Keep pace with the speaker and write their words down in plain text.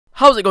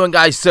How's it going,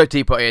 guys? Sir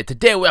Teapot here.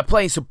 Today we are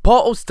playing some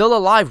Portal Still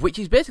Alive, which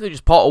is basically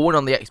just Portal 1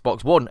 on the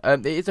Xbox One.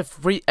 It is a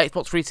free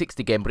Xbox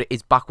 360 game, but it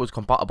is backwards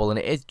compatible, and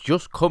it is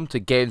just come to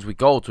games with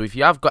gold. So if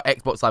you have got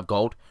Xbox Live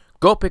Gold,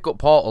 go pick up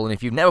Portal, and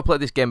if you've never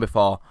played this game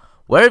before,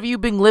 where have you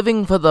been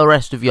living for the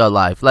rest of your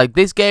life? Like,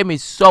 this game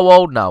is so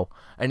old now,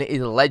 and it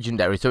is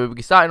legendary. So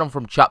we're starting on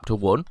from Chapter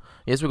 1.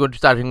 Yes, we're going to be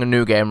starting a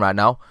new game right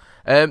now.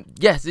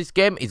 Yes, this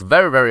game is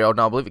very, very old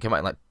now. I believe it came out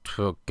in, like,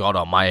 oh, God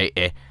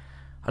almighty.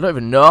 I don't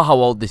even know how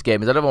old this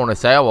game is. I don't want to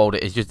say how old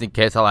it is, just in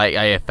case I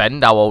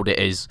offend how old it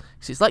is.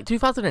 It's like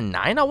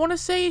 2009, I want to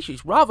say.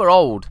 It's rather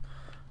old.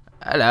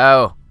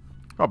 Hello.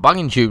 Oh,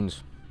 banging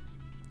tunes.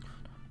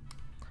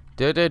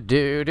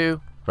 Do.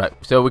 Right,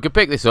 so we can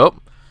pick this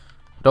up.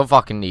 Don't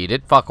fucking need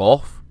it. Fuck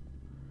off.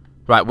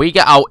 Right, we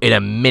get out in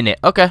a minute.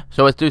 Okay,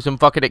 so let's do some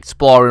fucking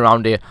exploring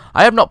around here.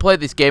 I have not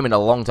played this game in a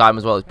long time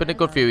as well. It's been a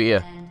good few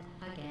years.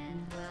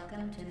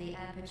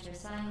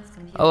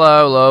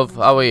 Hello, love.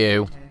 How are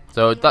you?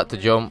 So that's to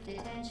jump.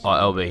 Oh,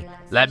 LB.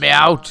 Let me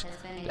out!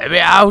 Let me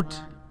out!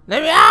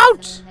 Let me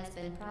out!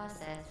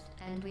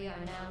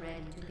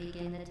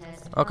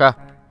 Okay.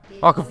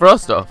 Oh, I can throw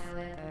stuff.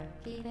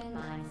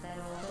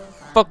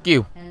 Fuck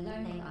you.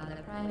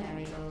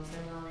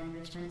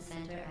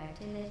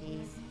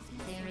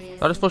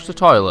 I just flush the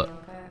toilet.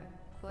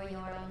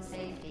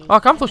 Oh, I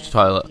can flush the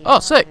toilet. Oh,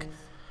 sick.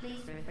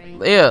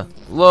 Here,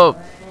 love.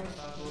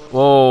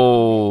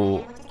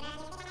 Whoa.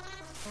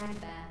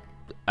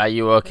 Are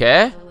you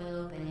okay?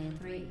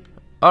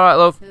 Alright,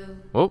 love.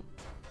 Whoa.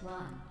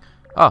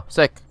 Oh,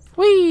 sick.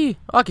 Whee!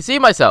 Oh, I can see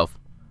myself.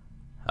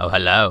 Oh,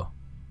 hello.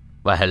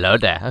 Well, hello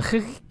there.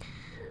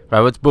 Right,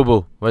 let's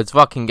bubble. Let's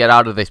fucking get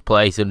out of this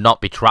place and not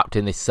be trapped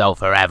in this cell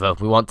forever.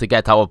 We want to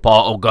get our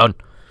portal gun.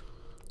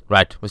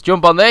 Right, let's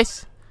jump on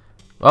this.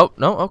 Oh,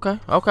 no, okay,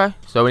 okay.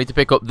 So we need to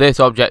pick up this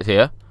object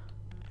here.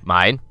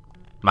 Mine.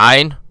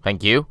 Mine.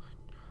 Thank you.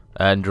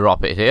 And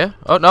drop it here.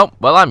 Oh, no.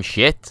 Well, I'm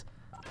shit.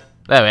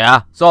 There we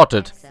are.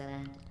 Sorted.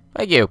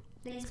 Thank you.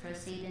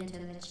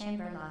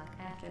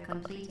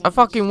 I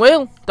fucking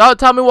will. Don't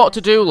tell me what to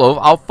do, love.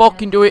 I'll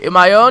fucking do it in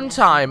my own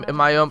time. In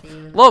my own...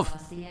 Love.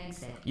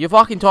 You're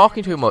fucking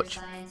talking too much.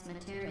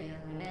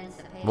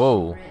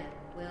 Whoa.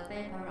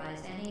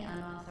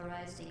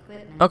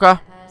 Okay.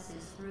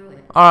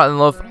 Alright then,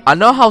 love. I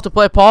know how to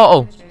play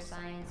Portal.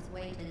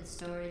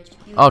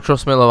 Oh,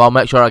 trust me, love. I'll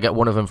make sure I get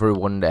one of them through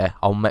one day.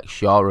 I'll make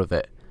sure of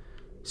it.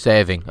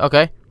 Saving.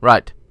 Okay.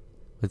 Right.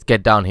 Let's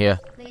get down here.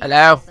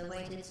 Hello.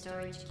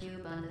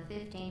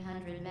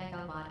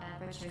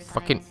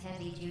 Fucking...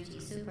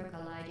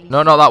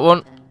 No, not that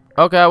one.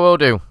 Okay, I will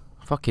do.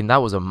 Fucking, that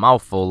was a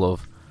mouthful,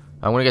 love.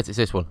 I'm gonna get it.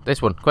 This one.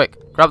 This one.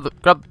 Quick. Grab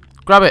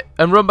it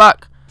and run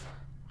back.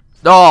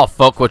 Oh,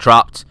 fuck, we're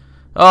trapped.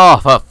 Oh,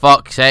 for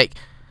fuck's sake.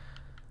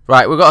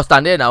 Right, we've got to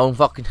stand here now and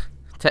fucking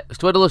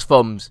twiddle his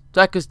thumbs.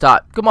 Take his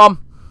time. Come on.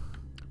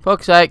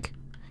 Fuck's sake.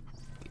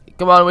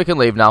 Come on, we can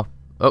leave now.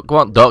 Oh, come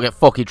on. Don't get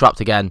fucking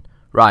trapped again.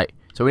 Right.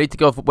 So we need to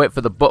go wait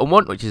for the button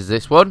one, which is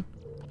this one.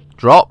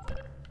 Drop.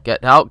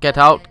 Get out, get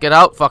out, get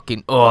out.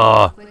 Fucking,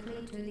 oh.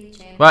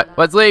 Right,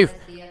 let's leave.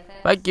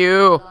 Thank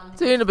you.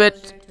 See you in a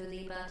bit.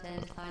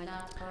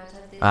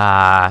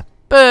 Ah,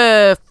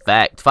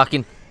 perfect.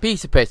 Fucking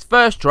piece of piss.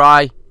 First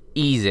try.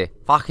 Easy.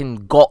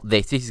 Fucking got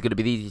this. This is going to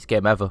be the easiest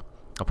game ever.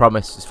 I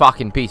promise. It's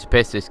fucking piece of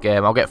piss, this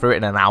game. I'll get through it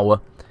in an hour.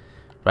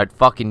 Right,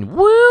 fucking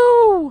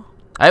woo.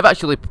 I have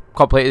actually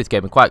completed this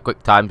game in quite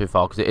quick time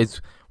before, because it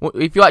is...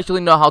 If you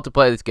actually know how to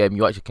play this game,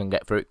 you actually can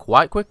get through it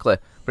quite quickly.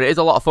 But it is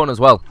a lot of fun as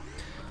well.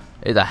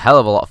 It is a hell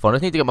of a lot of fun. I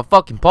just need to get my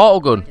fucking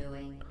portal gun.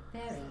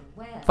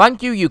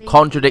 Thank you, you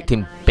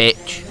contradicting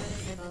bitch.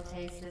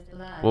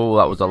 Oh,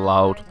 that was a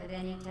loud.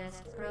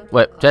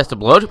 Wait, taste of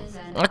blood?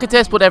 I can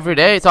taste blood every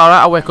day. It's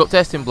alright, I wake up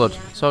tasting blood.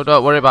 So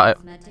don't worry about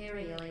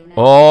it.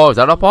 Oh, is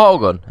that a portal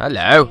gun?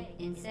 Hello.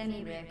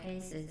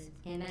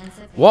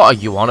 What are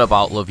you on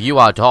about, love? You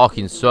are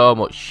talking so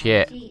much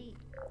shit.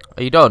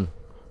 Are you done?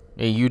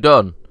 Are you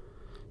done?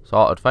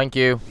 Sorted, thank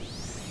you.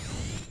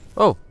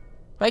 Oh,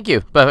 thank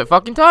you. Perfect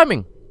fucking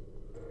timing.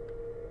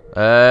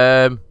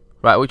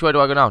 Right, which way do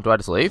I go now? Do I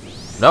just leave?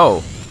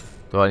 No.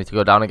 Do I need to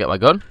go down and get my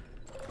gun?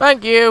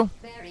 Thank you.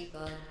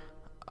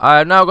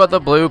 I've now got the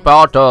blue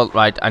portal.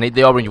 Right, I need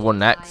the orange one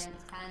next.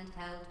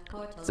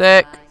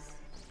 Sick.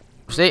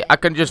 See, I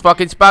can just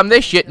fucking spam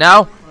this shit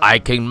now. I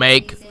can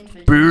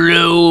make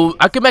blue.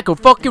 I can make a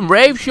fucking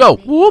rave show.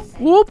 Whoop,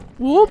 whoop,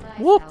 whoop,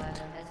 whoop.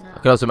 I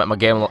can also make my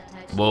game look...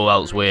 Whoa, that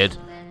was weird.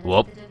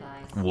 Whoop,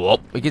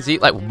 whoop. You can see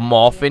it like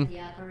morphing.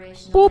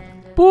 Whoop,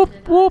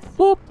 whoop, whoop,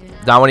 whoop.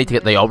 Now I need to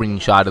get the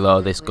orange side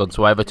of this gun,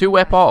 so I have a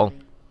two-way portal.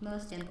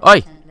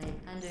 Oi!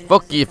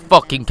 Fuck your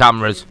fucking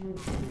cameras.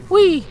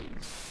 Whee!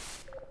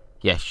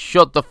 Yeah,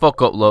 shut the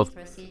fuck up, love.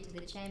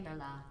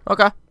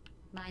 Okay.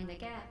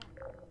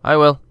 I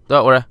will.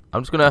 Don't worry.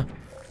 I'm just gonna...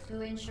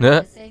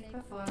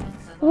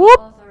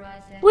 Whoop!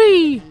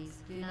 Whee!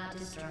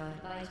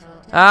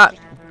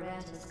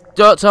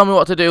 Don't tell me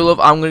what to do, love.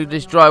 I'm gonna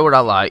destroy what I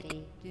like.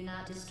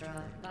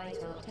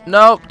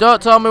 No,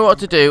 don't tell me what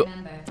to do.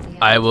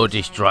 I will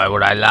destroy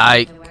what I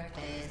like.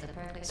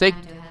 See?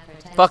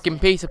 Fucking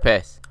piece of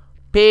piss.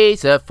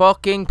 Piece of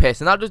fucking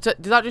piss. And that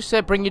did that just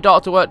say bring your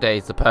daughter to work day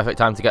is the perfect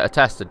time to get her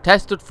tested?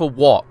 Tested for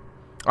what?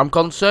 I'm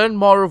concerned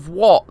more of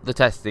what they're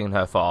testing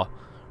her for,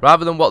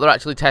 rather than what they're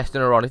actually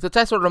testing her on. If they're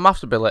testing her on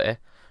maths ability,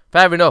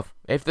 fair enough.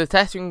 If they're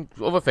testing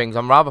other things,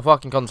 I'm rather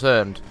fucking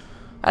concerned.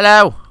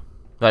 Hello.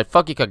 Right,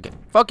 fuck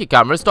your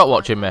camera. Stop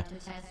watching me.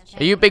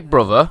 Are you Big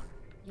Brother?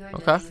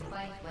 Okay.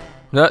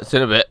 No, it's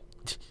in a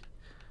bit.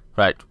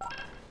 Right.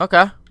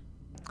 Okay.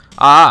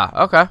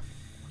 Ah, okay.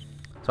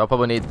 So I'll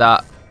probably need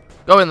that.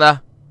 Go in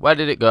there. Where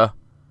did it go?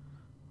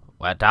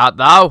 Where art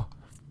thou?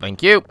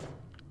 Thank you.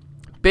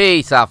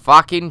 Piece of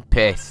fucking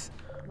piss.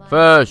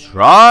 First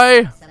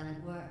try.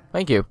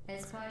 Thank you.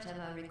 As part of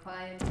our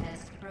required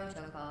test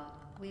protocol,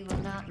 we will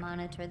not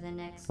monitor the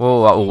next.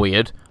 Whoa, that was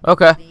weird.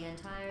 Okay.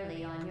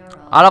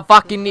 I don't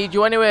fucking need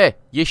you anyway.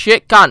 You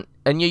shit cunt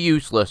and you're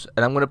useless.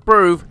 And I'm gonna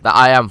prove that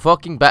I am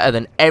fucking better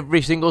than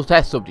every single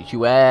test subject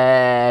you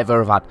ever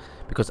have had.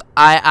 Because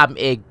I am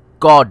a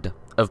god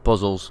of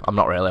puzzles. I'm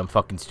not really. I'm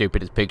fucking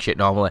stupid as pig shit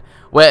normally.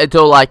 Wait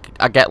until like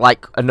I get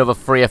like another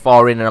 3 or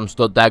 4 in and I'm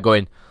stood there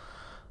going,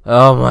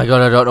 oh my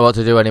god, I don't know what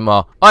to do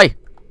anymore. Oi!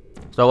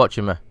 Stop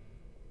watching me.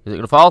 Is it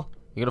gonna fall?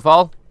 You gonna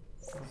fall?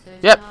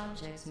 Yep.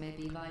 Objects may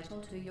be vital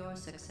to your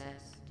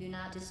success. Do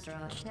not destroy.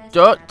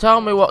 Don't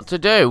tell me what to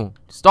do.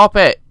 Stop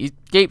it. You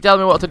keep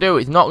telling me what to do.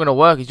 It's not gonna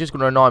work. It's just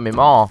gonna annoy me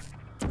more.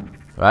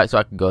 Right, so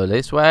I can go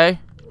this way.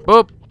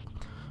 Boop.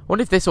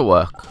 Wonder if this will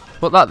work.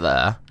 Put that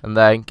there, and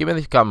then give me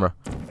this camera.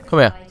 Come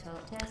here.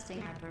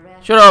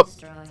 Shut up.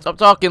 Stop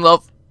talking,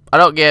 love. I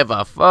don't give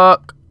a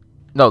fuck.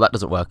 No, that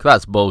doesn't work.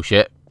 That's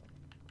bullshit.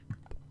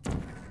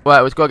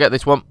 Right, let's go get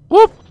this one.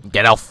 Whoop!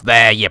 Get off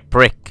there, you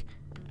prick.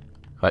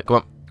 Right, come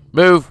on.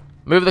 Move.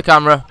 Move the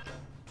camera.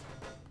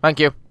 Thank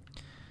you.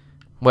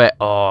 Wait,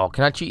 oh,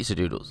 can I cheat so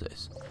doodles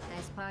this?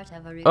 As part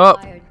of a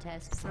required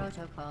test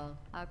protocol,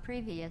 our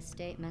previous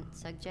statement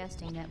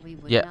suggesting that we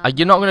would you're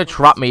not going to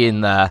trap me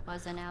in there.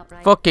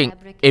 Fucking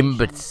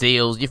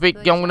imbeciles. You think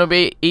I'm going to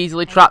be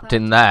easily trapped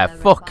in there?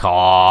 Fuck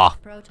off.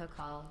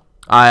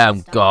 I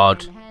am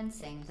God.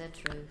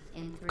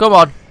 Come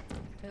on.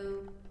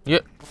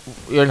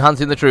 You're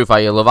enhancing the truth,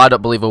 are you, love? I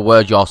don't believe a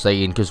word you're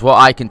saying, because what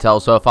I can tell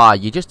so far,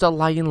 you're just a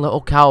lying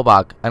little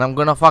cowbag, and I'm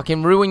gonna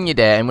fucking ruin your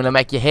day. I'm gonna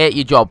make you hate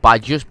your job by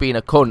just being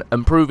a cunt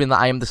and proving that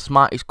I am the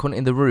smartest cunt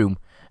in the room,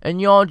 and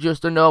you're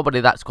just a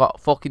nobody that's got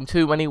fucking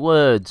too many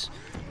words.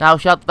 Now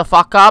shut the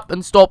fuck up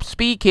and stop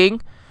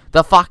speaking.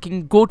 The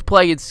fucking good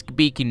player's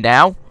speaking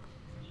now.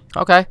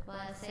 Okay.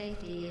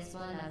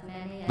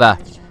 There.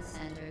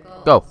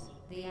 Go.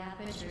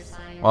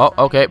 Oh,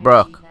 okay,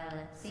 broke.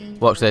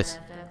 Watch this.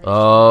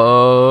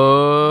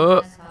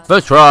 Oh,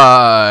 first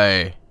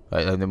try.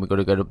 Right, and then we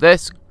gotta get up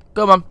this.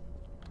 Come on.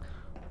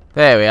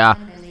 There we are.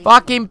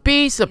 Fucking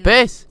piece of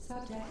piss.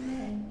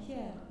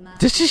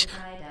 This is.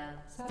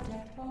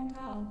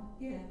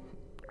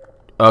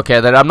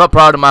 Okay, then I'm not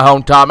proud of my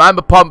hometown. I'm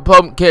a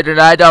pump kid, and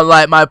I don't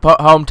like my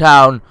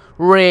hometown.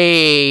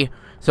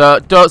 So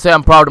don't say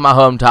I'm proud of my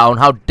hometown.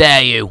 How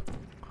dare you?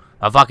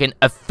 I'm fucking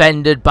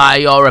offended by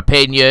your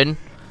opinion.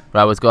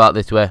 Right, let's go out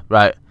this way.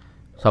 Right,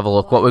 let's have a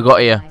look what we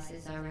got here.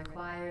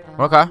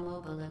 Okay.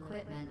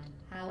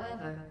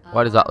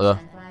 Where does that go?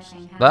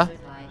 There?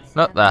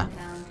 Not there.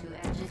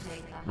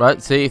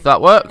 Right, see if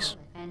that works.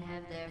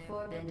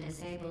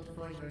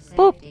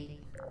 Boop.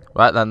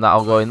 Right, then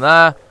that'll go in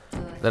there.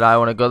 Then I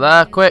want to go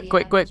there. Quick,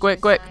 quick, quick, quick,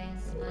 quick.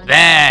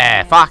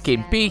 There!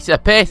 Fucking piece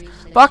of piss.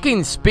 Fucking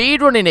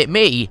speedrunning it,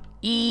 me.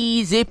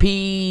 Easy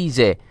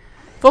peasy.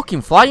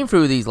 Fucking flying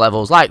through these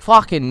levels like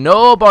fucking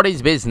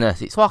nobody's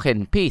business. It's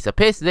fucking piece of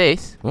piss,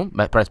 this. Oh,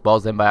 press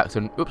pause then by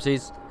accident.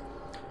 Oopsies.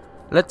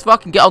 Let's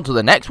fucking get on to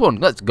the next one.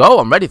 Let's go.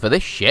 I'm ready for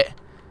this shit.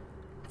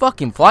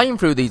 Fucking flying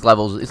through these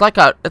levels. It's like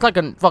a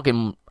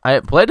fucking. I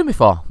haven't played them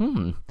before.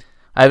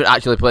 I haven't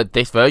actually played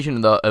this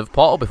version of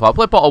Portal before. I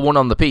played Portal 1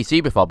 on the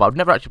PC before, but I've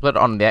never actually played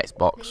it on the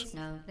Xbox.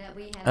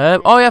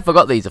 Oh yeah, I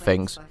forgot these are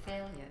things.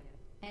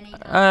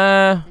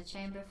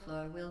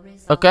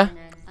 Okay.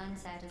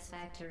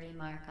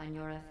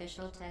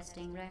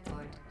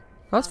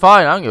 That's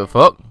fine. I don't give a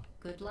fuck.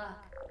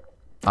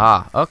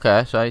 Ah,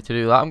 okay. So I need to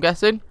do that, I'm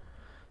guessing.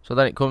 So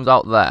then it comes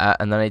out there,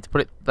 and then I need to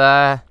put it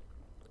there.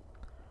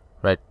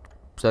 Right.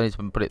 So I need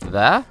to put it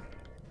there.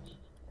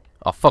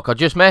 Oh, fuck, I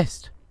just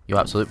missed. You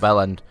absolute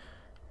bellend.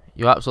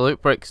 You absolute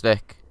prick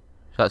stick.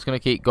 So that's going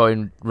to keep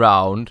going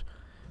round.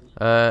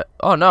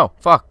 Oh, no.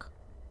 Fuck.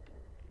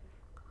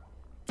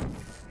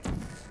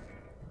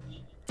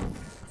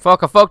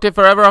 Fuck, I fucked it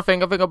forever, I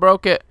think. I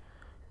broke it.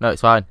 No,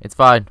 it's fine. It's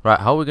fine. Right,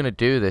 how are we going to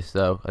do this,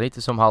 though? I need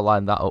to somehow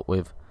line that up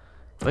with...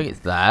 I think it's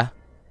there.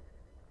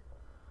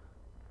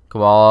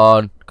 Come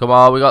on. Come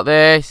on, we got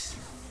this.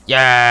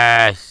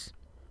 Yes!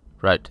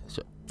 Right.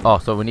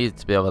 So we need it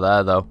to be over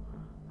there, though.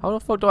 How the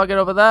fuck do I get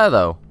over there,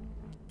 though?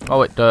 Oh,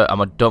 wait,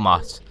 I'm a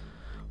dumbass.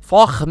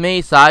 Fuck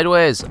me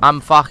sideways. I'm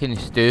fucking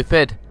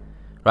stupid.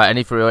 Right, I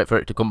need to wait for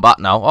it to come back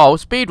now. Oh, we're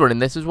speedrunning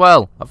this as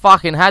well. I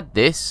fucking had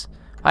this.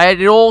 I had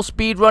it all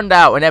speedrunned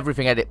out and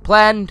everything. I had it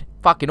planned.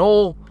 Fucking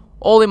all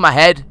in my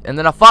head. And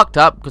then I fucked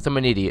up because I'm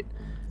an idiot.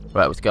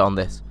 Right, let's get on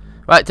this.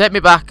 Right, take me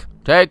back.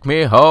 Take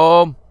me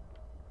home.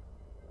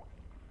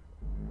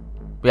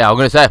 Yeah, I'm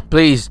gonna say,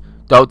 please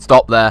don't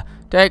stop there.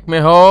 Take me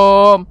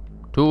home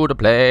to the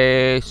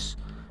place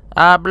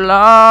I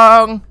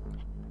belong.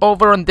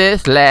 Over on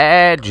this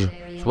ledge.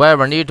 It's where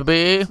I need to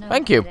be.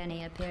 Thank you.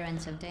 Any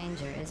appearance of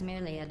danger is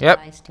merely a Yep.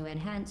 device to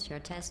enhance your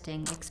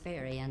testing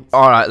experience.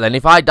 Alright then,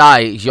 if I die,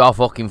 it's your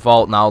fucking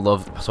fault now,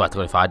 love. I swear to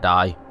God, if I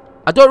die.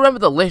 I don't remember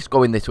the lifts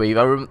going this way.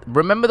 I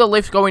remember the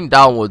lifts going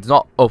downwards,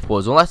 not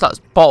upwards. Unless that's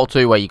Portal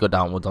 2 where you go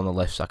downwards on the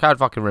lifts. I can't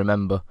fucking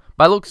remember.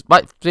 By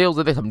feels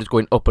of this, I'm just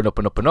going up and up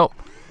and up and up.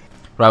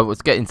 Right,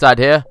 let's get inside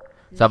here.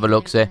 Let's have a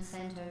look, see.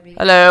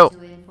 Hello.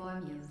 To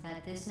inform you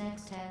that this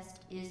next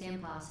test is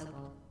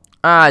impossible.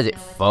 Ah, is it No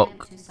fuck?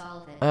 attempt to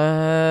solve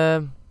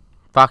it.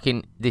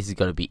 Fucking, this is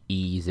gonna be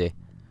easy.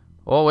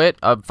 Oh wait,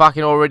 I've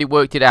fucking already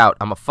worked it out.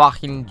 I'm a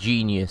fucking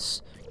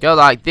genius. Go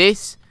like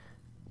this.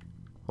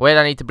 Wait,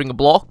 I need to bring a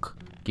block.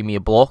 Give me a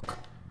block.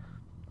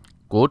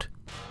 Good.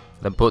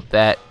 Then put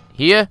that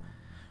here.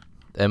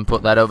 Then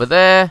put that over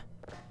there.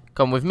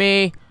 Come with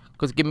me.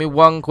 Cause give me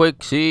one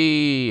quick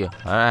see.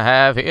 I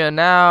have here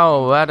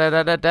now. Da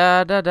da da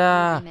da da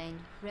da. Remain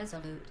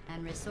resolute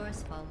and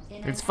resourceful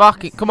in It's an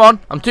fucking. Come on.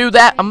 I'm too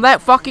that. I'm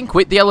that fucking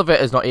quick. The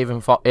elevator's not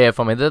even here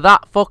for me. They're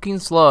that fucking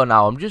slow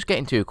now. I'm just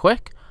getting too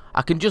quick.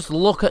 I can just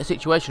look at a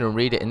situation and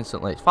read it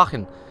instantly. It's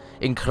fucking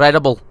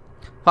incredible.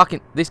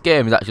 Fucking, this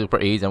game is actually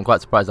pretty easy. I'm quite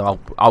surprised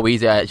how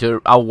easy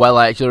how well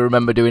I actually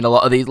remember doing a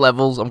lot of these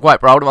levels. I'm quite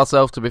proud of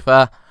myself, to be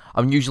fair.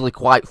 I'm usually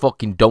quite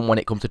fucking dumb when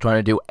it comes to trying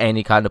to do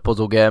any kind of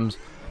puzzle games.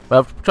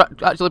 But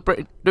I've actually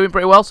doing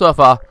pretty well so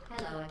far.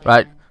 Hello again.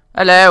 Right.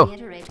 Hello.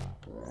 Reiterate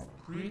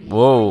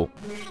Whoa.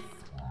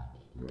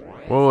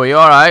 Whoa, are you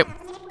alright?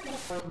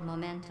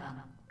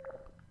 momentum.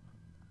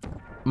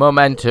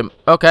 Momentum.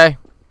 Okay.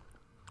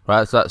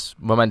 Right, so that's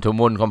momentum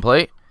 1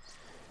 complete.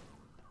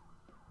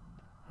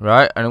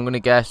 Right, and I'm gonna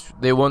guess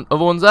the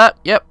other one's there.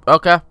 Yep,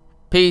 okay.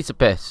 Piece of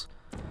piss.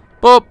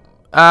 Boop.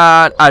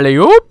 And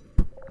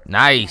alley-oop.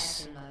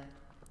 Nice.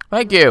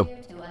 Thank you.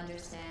 Here to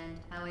understand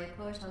how a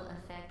portal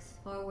affects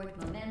forward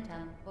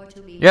momentum, or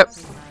to be Yep. more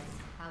precise,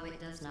 how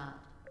it does not.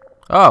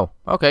 Oh,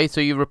 okay,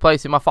 so you're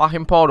replacing my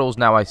fucking portals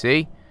now, I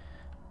see.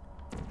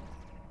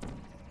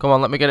 Come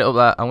on, let me get it up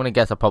there. I'm gonna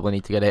guess I probably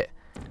need to get it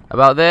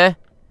about there.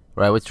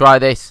 Right, let's try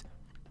this.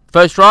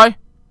 First try.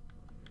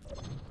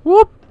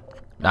 Whoop.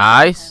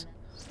 Nice.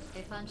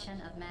 A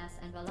function of mass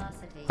and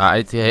velocity. I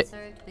need to hit.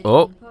 Insert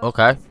Oh, between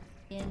okay. portions.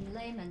 In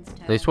layman's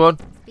terms, This one.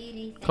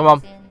 speedy Come on.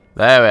 thing comes in,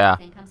 There we are.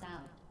 thing comes out.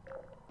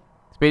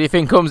 Speedy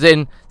thing comes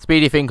in,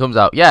 speedy thing comes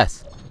out.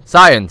 Yes.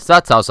 Science.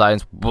 That's how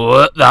science.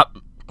 What?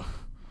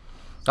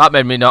 That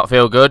made me not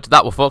feel good.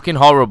 That was fucking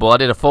horrible. I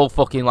did a full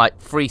fucking like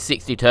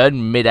 360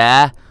 turn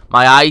mid-air.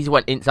 My eyes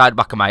went inside the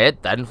back of my head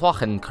then.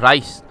 Fucking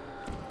Christ.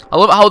 I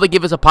love how they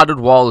give us a padded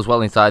wall as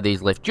well inside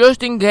these lifts.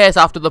 Just in case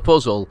after the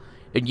puzzle,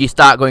 and you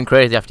start going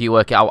crazy after you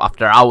work it out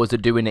after hours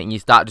of doing it, and you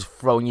start just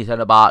throwing your head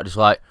about, just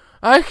like,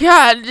 I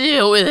can't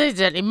deal with this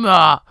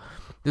anymore.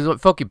 This is like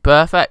fucking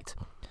perfect.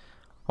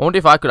 I wonder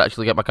if I could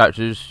actually get my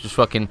character just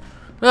fucking...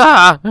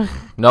 Ah!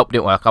 Nope,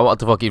 didn't work. I wanted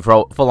to fucking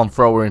full-on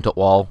throw her into the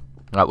wall.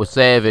 Right, we're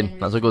saving.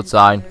 That's a good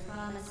sign.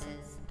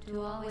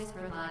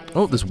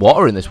 Oh, there's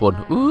water in this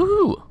one.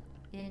 Ooh.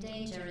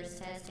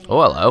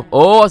 Oh, hello.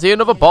 Oh, I see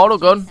another portal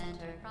gun.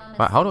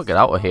 Right, how do I get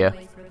out of here?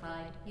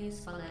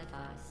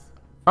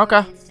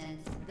 Okay.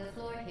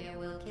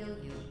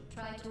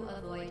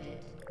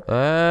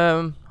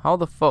 How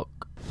the fuck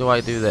do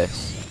I do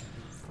this?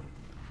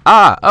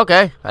 Ah,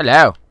 okay.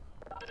 Hello.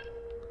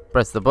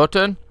 Press the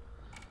button.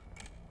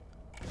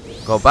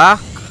 Go back.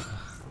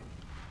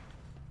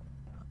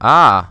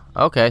 Ah,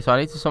 okay, so I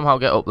need to somehow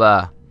get up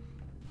there.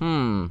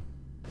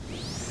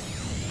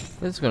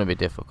 This is going to be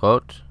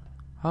difficult.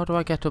 How do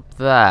I get up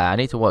there? I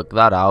need to work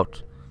that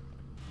out.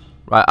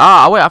 Right,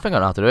 wait, I think I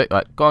know how to do it.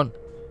 Right, go on.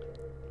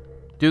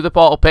 Do the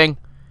portal ping.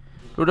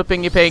 Do the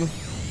pingy ping.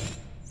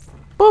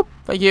 Boop,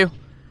 thank you.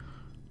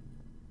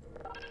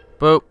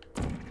 Boop.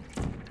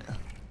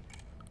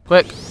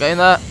 Quick, get in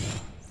there.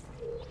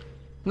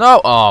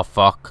 No, oh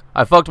fuck.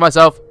 I fucked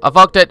myself. I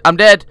fucked it. I'm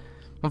dead.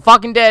 I'm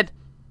fucking dead.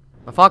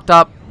 I fucked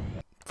up.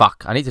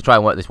 Fuck, I need to try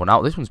and work this one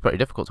out. This one's pretty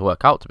difficult to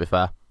work out, to be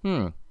fair.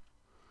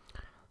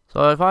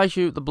 So if I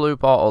shoot the blue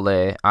portal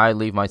there, I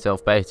leave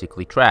myself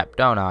basically trapped,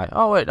 don't I?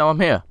 Oh wait, no, I'm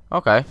here.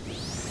 Okay.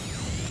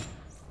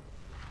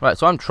 Right,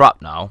 so I'm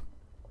trapped now.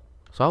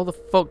 So how the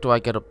fuck do I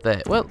get up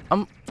there? Well,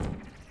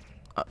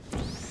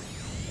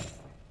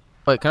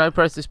 wait, can I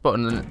press this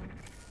button and...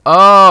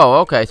 Oh,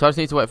 okay, so I just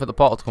need to wait for the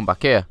portal to come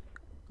back here.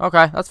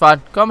 Okay, that's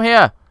fine. Come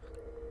here.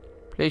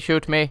 Please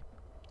shoot me.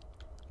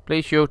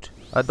 Please shoot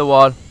at the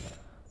wall.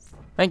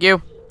 Thank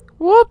you.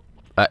 Whoop.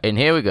 In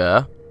here we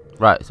go.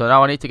 Right, so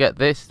now I need to get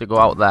this to go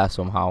out there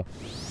somehow.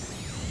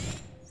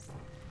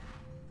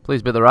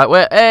 Please be the right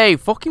way. Hey,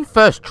 fucking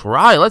first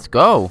try. Let's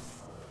go.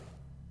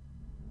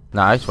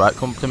 Nice. Right,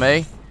 come to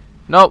me.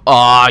 Nope.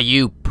 Oh,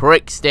 you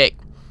prick stick.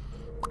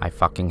 I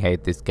fucking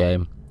hate this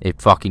game.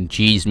 It fucking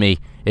cheesed me.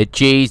 It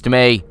cheesed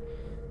me.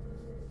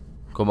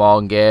 Come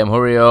on, game.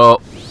 Hurry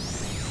up.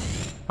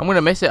 I'm going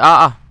to miss it,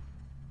 aren't I?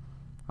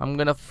 I'm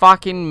gonna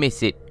fucking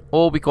miss it.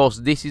 All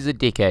because this is a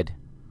dickhead.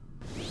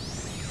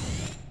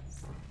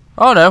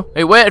 Oh no,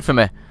 it waited for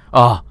me.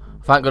 Oh,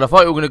 thank God. I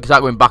thought you were gonna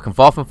start going back and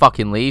forth and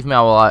fucking leave me.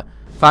 I was like,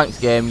 thanks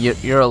game,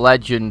 you're a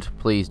legend.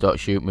 Please don't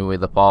shoot me with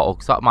the portal,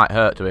 because that might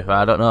hurt to be fair,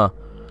 I don't know.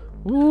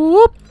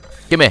 Whoop!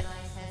 Gimme.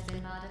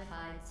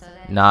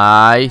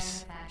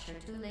 Nice.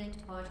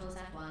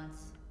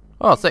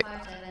 Oh, sick.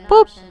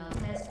 Boop.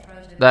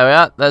 There we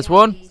are, there's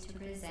one.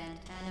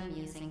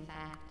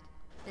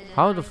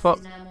 How the fuck?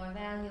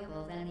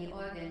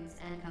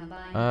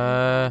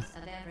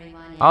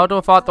 How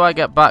the fuck do I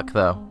get back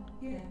though?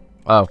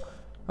 Oh,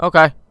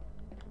 okay.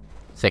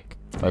 Sick.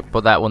 Right,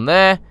 put that one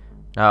there.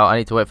 Now I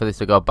need to wait for this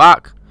to go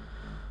back.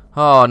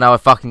 Oh, now I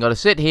fucking gotta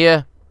sit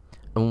here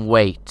and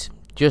wait.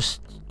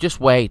 Just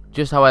wait.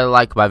 Just how I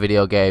like my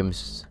video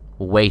games.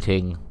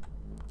 Waiting.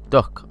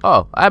 Duck.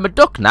 Oh, I'm a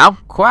duck now.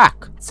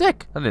 Quack.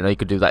 Sick. I didn't know you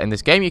could do that in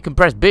this game. You can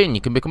press B and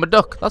you can become a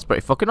duck. That's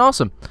pretty fucking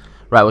awesome.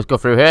 Right, let's go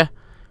through here.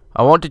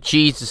 I want to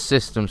cheese the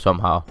system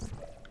somehow.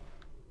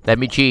 Let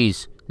me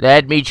cheese.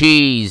 Let me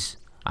cheese.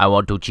 I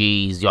want to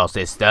cheese your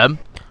system.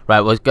 Right,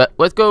 let's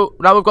go.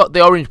 Now we've got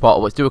the orange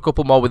portal. Let's do a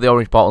couple more with the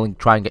orange portal and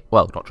try and get,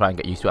 well, not try and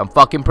get used to it. I'm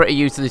fucking pretty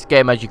used to this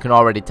game, as you can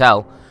already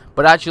tell.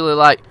 But actually,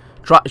 like,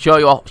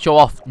 show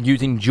off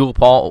using dual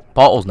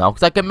portals now,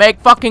 because I can make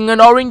fucking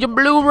an orange and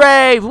blue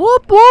rave.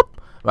 Whoop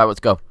whoop. Right, let's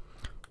go.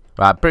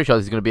 Right, I'm pretty sure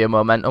this is gonna be a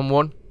momentum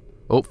one.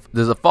 Oh,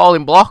 there's a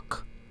falling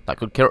block that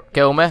could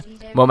kill me.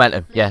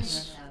 Momentum,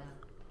 yes.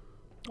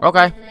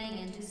 Okay.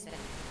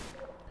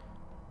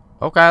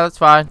 Okay, that's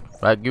fine.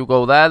 Right, you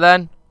go there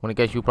then. I'm gonna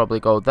guess you probably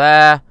go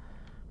there.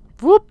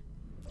 Whoop.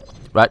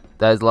 Right,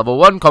 there's level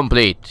 1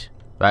 complete.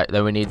 Right,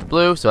 then we need the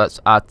blue, so that's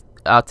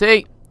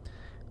RT.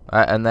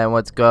 Right, and then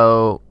let's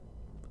go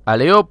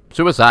alley-oop,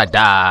 suicide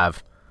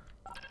dive.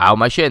 Ow,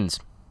 my shins.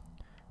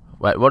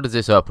 Wait, what does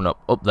this open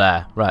up? Up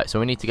there. Right, so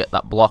we need to get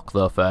that block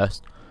though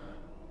first.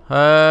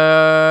 Okay.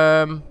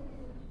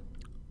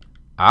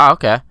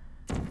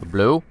 The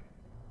blue.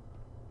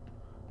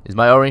 Is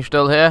my orange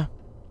still here?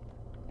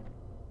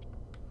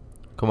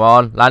 Come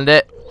on, land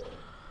it.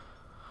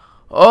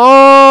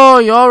 Oh,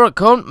 you're a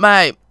cunt,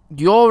 mate.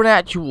 You're an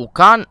actual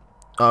cunt.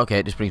 Okay,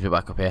 it just brings me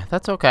back up here.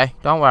 That's okay.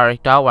 Don't worry.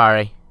 Don't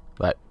worry.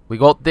 Right, we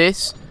got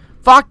this.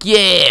 Fuck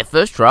yeah!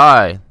 First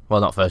try. Well,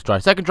 not first try.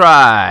 Second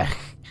try.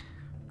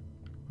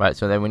 Right,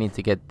 so then we need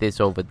to get this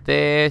over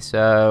there.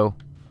 So,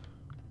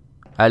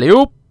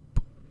 alley-oop.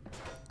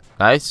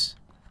 Nice.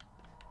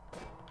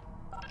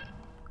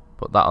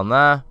 Put that on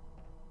there.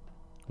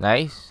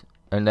 Nice.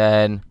 And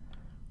then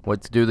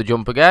let's do the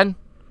jump again.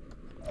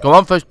 Come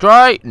on, first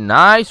try.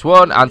 Nice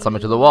one. And slam it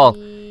to the wall.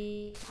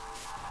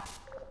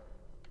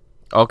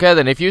 Okay,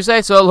 then if you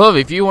say so, love.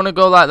 If you want to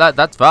go like that,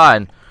 that's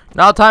fine.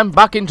 Now time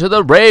back into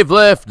the rave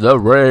lift. The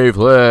rave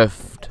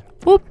lift.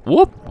 Whoop,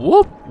 whoop,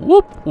 whoop,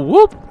 whoop,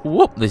 whoop,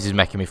 whoop. This is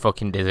making me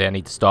fucking dizzy. I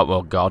need to stop.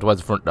 Oh, God. Where's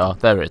the front door?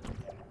 There it is.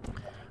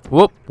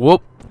 Whoop,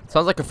 whoop.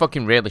 Sounds like a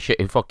fucking really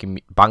shitty fucking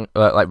bang,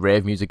 like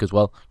rave music as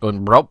well.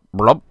 Going blop,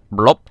 blop,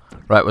 blop.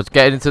 Right, let's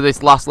get into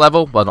this last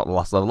level. Well, not the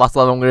last level. Last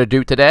level I'm going to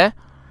do today.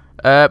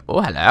 Oh,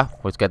 hello.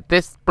 Let's get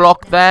this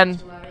block then.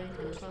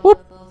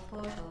 Whoop.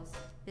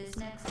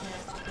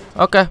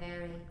 Okay.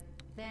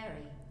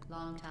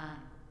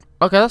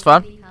 Okay, that's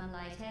fine.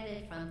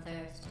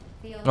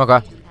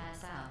 Okay.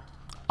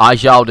 I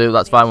shall do.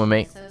 That's fine with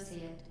me.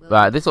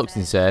 Right, this looks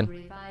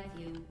insane.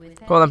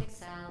 Come on then.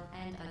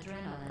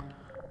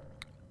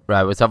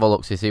 Right, let's have a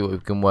look to see what we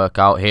can work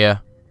out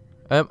here.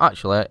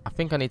 Actually, I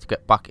think I need to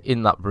get back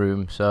in that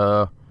room,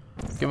 so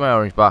give my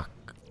orange back.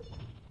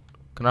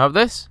 Can I have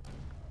this?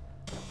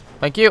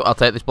 Thank you. I'll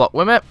take this block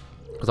with me,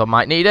 because I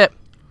might need it.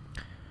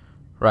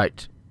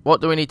 Right, what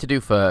do we need to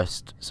do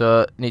first?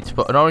 So, need to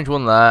put an orange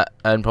one there,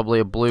 and probably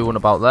a blue one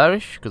about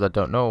there-ish, because I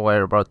don't know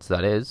whereabouts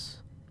that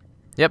is.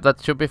 Yep,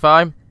 that should be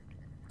fine.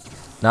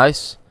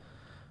 Nice.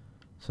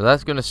 So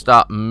that's going to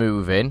start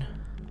moving.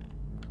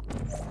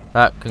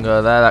 That can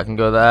go there, that can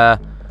go there.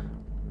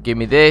 Give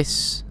me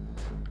this.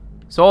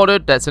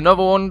 Sorted, that's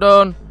another one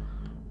done.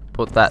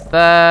 Put that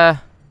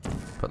there.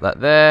 Put that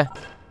there.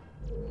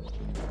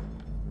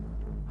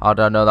 How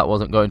do I know that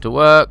wasn't going to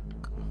work?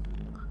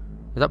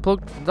 Is that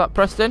plugged? Is that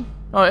pressed in?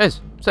 Oh, it is.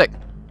 Sick.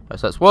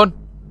 So that's one.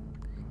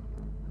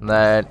 And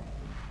then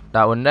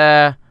that one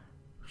there.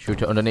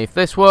 Shoot it underneath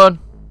this one.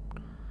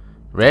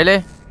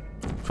 Really?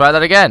 Try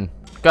that again.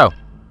 Go.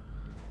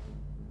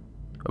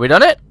 Have we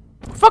done it?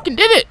 We fucking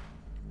did it.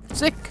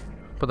 Sick.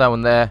 Put that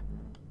one there.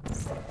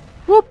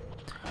 Whoop.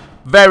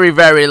 Very,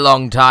 very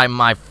long time,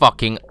 my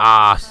fucking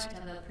ass.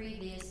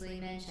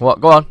 What?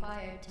 Go on.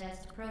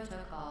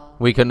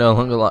 We can no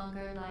longer lie.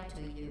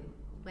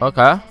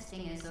 Okay.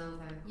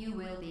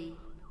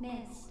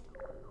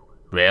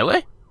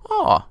 Really?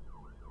 Oh.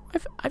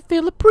 I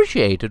feel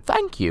appreciated.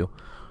 Thank you.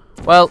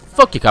 Well,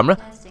 fuck your camera.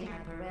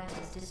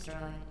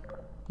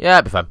 Yeah,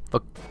 it'll be fine.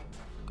 Fuck.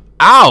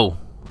 Ow!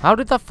 How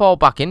did that fall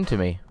back into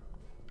me?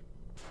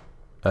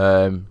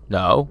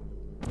 No.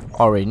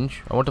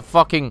 Orange. I want to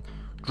fucking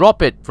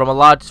drop it from a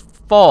large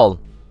fall.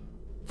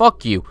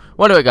 Fuck you.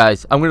 Well, anyway,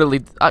 guys, I'm gonna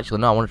leave.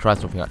 Actually, no, I want to try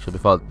something actually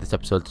before this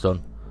episode's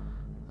done.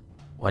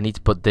 Oh, I need to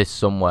put this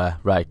somewhere.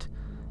 Right.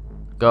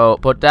 Go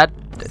put that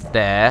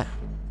there,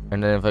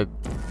 and then if I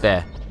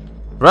there.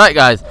 Right,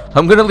 guys,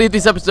 I'm gonna leave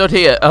this episode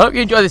here. I hope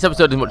you enjoyed this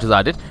episode as much as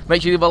I did.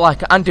 Make sure you leave a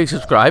like and do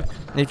subscribe.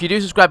 And if you do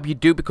subscribe, you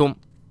do become.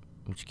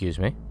 Excuse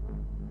me.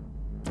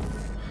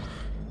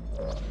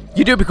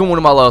 You do become one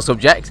of my loyal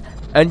subjects,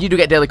 and you do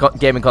get daily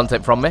gaming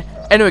content from me.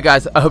 Anyway,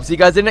 guys, I hope to see you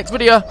guys in the next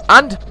video,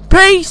 and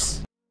peace!